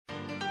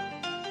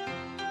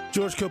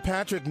George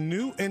Kilpatrick,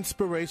 new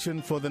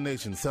inspiration for the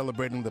nation,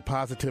 celebrating the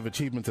positive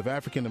achievements of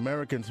African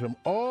Americans from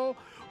all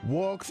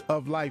walks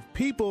of life,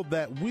 people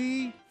that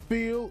we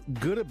feel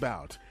good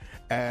about.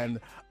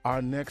 And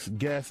our next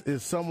guest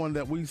is someone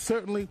that we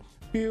certainly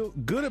feel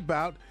good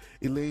about.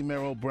 Elaine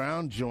Meryl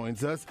Brown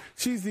joins us.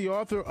 She's the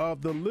author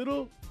of The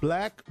Little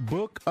Black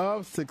Book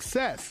of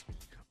Success,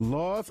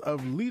 Laws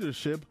of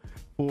Leadership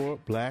for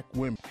Black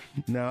Women.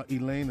 Now,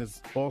 Elaine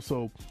has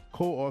also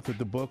co-authored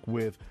the book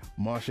with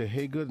Marsha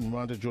Haygood and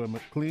Rhonda Joy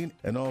McLean,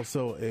 and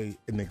also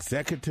an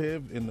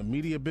executive in the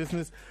media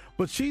business.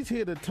 But she's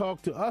here to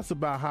talk to us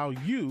about how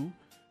you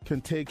can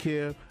take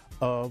care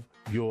of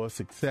your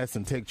success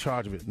and take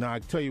charge of it. Now, I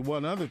tell you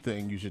one other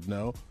thing you should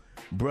know.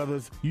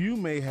 Brothers, you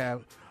may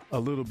have a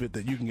little bit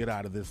that you can get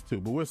out of this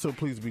too. But we're so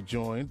pleased to be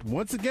joined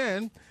once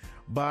again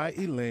by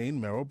Elaine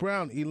Meryl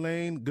Brown.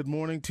 Elaine, good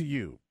morning to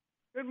you.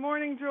 Good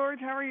morning, George.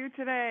 How are you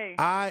today?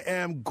 I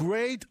am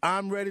great.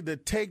 I'm ready to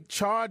take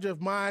charge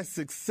of my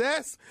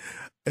success.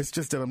 It's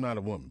just that I'm not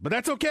a woman, but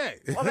that's okay.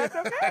 Well, that's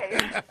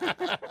okay.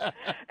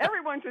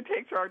 Everyone should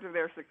take charge of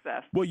their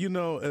success. Well, you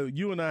know,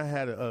 you and I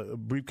had a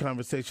brief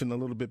conversation a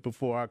little bit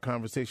before our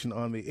conversation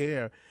on the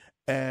air,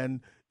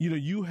 and, you know,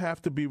 you have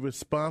to be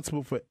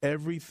responsible for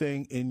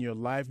everything in your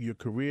life, your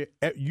career.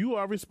 You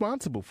are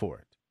responsible for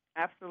it.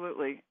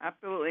 Absolutely.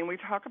 Absolutely. And we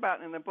talk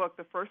about in the book,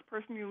 the first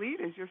person you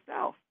lead is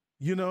yourself.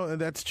 You know, and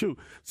that's true.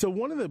 So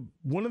one of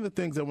the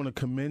things I want to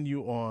commend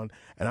you on,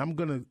 and I'm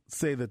going to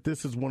say that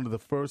this is one of the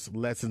first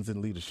lessons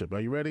in leadership.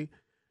 Are you ready?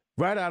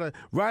 Right out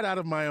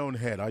of my own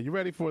head. Are you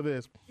ready for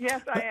this?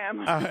 Yes, I am.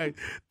 All right.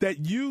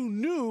 That you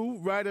knew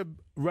right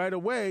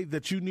away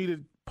that you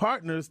needed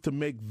partners to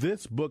make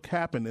this book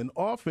happen, and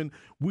often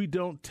we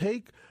don't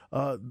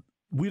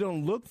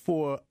look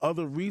for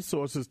other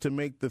resources to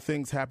make the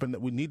things happen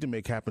that we need to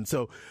make happen.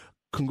 So,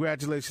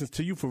 congratulations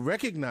to you for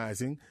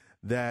recognizing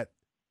that.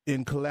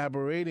 In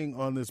collaborating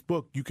on this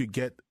book, you could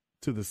get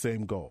to the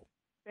same goal.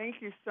 Thank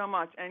you so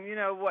much. And you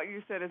know what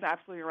you said is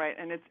absolutely right,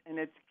 and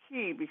it's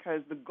key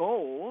because the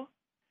goal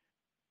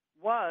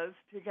was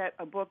to get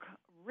a book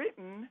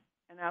written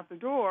and out the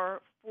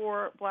door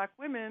for Black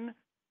women,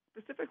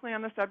 specifically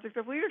on the subject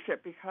of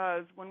leadership.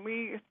 Because when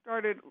we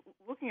started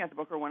looking at the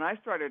book, or when I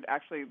started,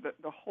 actually,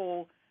 the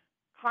whole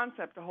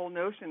concept, the whole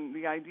notion,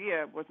 the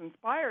idea was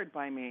inspired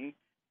by me.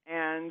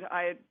 And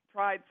I had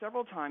tried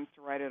several times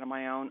to write it on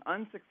my own,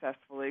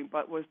 unsuccessfully,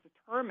 but was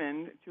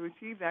determined to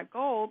achieve that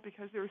goal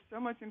because there was so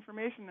much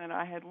information that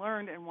I had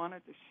learned and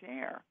wanted to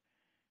share.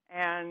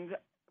 And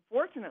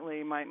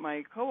fortunately,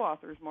 my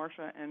co-authors,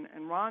 Marsha and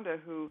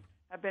Rhonda, who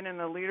have been in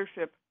the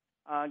leadership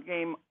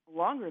game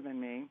longer than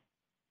me,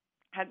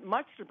 had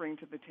much to bring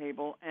to the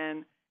table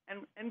and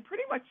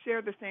pretty much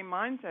shared the same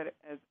mindset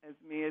as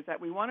me, is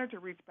that we wanted to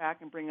reach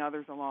back and bring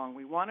others along.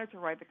 We wanted to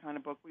write the kind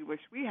of book we wish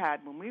we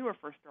had when we were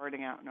first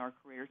starting out in our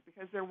careers,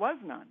 because there was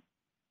none.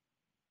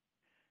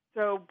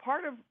 So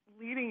part of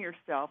leading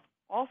yourself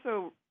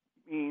also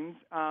means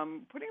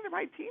putting the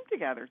right team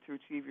together to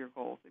achieve your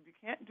goals. If you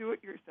can't do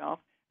it yourself,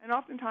 and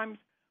oftentimes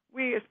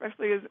we,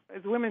 especially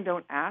as women,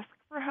 don't ask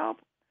for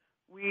help.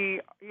 We,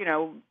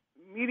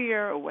 media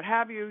or what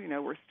have you,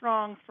 we're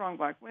strong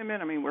Black women.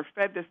 I mean, we're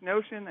fed this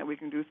notion that we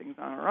can do things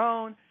on our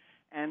own,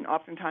 and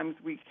oftentimes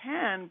we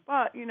can,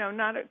 but,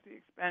 not at the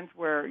expense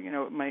where,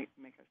 it might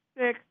make us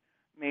sick,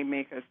 may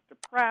make us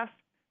depressed.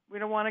 We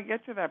don't want to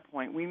get to that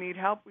point. We need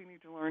help. We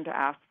need to learn to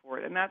ask for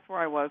it, and that's where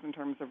I was in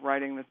terms of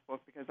writing this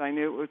book, because I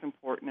knew it was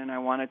important and I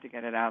wanted to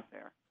get it out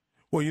there.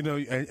 Well,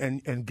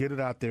 and get it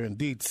out there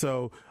indeed.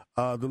 So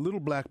the Little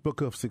Black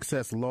Book of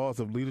Success, Laws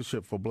of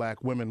Leadership for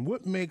Black Women,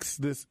 what makes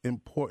this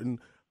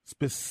important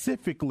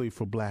specifically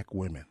for Black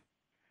women?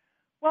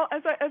 Well,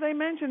 as I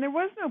mentioned, there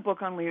was no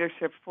book on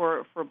leadership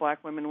for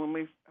Black women when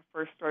we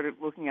first started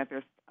looking at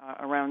this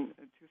around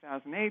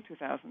 2008,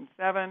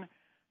 2007,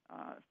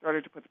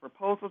 started to put the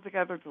proposal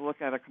together to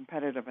look at a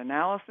competitive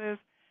analysis.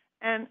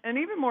 And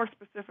even more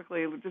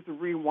specifically, just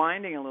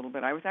rewinding a little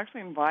bit, I was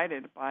actually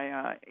invited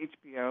by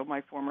HBO,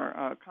 my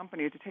former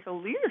company, to take a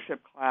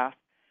leadership class.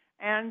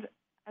 And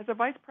as a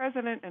vice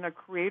president in a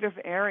creative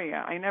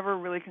area, I never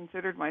really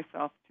considered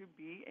myself to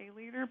be a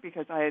leader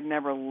because I had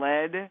never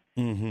led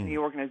any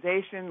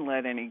organization,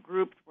 led any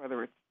groups,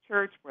 whether it's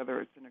church,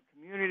 whether it's in a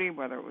community,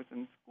 whether it was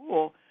in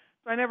school.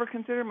 So I never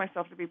considered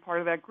myself to be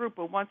part of that group.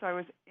 But once I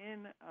was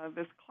in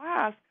this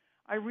class,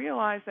 I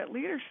realized that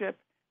leadership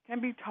can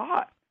be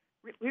taught.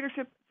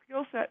 Leadership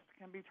skill sets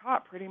can be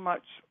taught pretty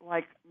much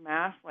like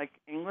math, like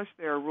English.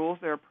 There are rules,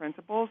 there are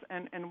principles.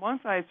 And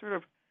once I sort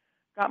of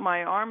got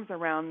my arms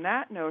around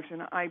that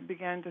notion, I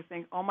began to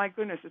think, oh, my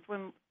goodness, it's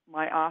when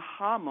my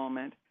aha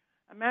moment.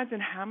 Imagine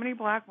how many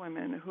Black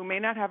women who may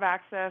not have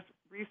access,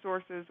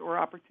 resources, or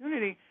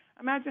opportunity,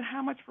 imagine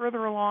how much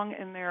further along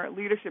in their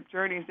leadership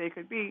journeys they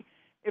could be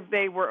if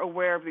they were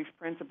aware of these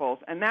principles.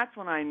 And that's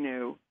when I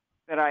knew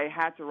that I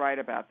had to write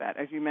about that.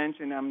 As you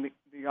mentioned, I'm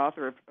the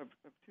author of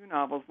two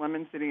novels,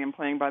 Lemon City and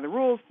Playing by the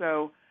Rules,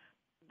 so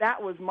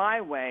that was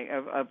my way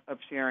of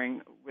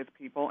sharing with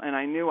people, and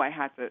I knew I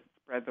had to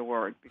spread the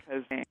word.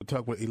 Because we'll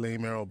talk with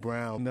Elaine Meryl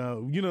Brown.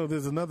 Now, you know,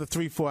 there's another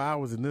 3-4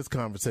 hours in this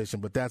conversation,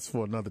 but that's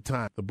for another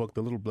time. The book,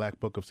 The Little Black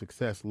Book of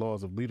Success,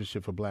 Laws of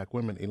Leadership for Black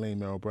Women, Elaine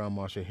Meryl Brown,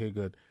 Marsha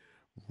Haygood,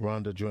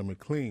 Rhonda Joy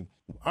McLean.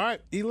 All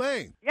right,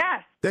 Elaine.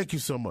 Yes. Thank you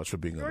so much for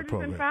being on the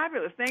program. George has been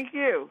fabulous. Thank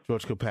you.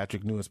 George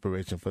Kilpatrick, New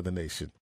Inspiration for the Nation.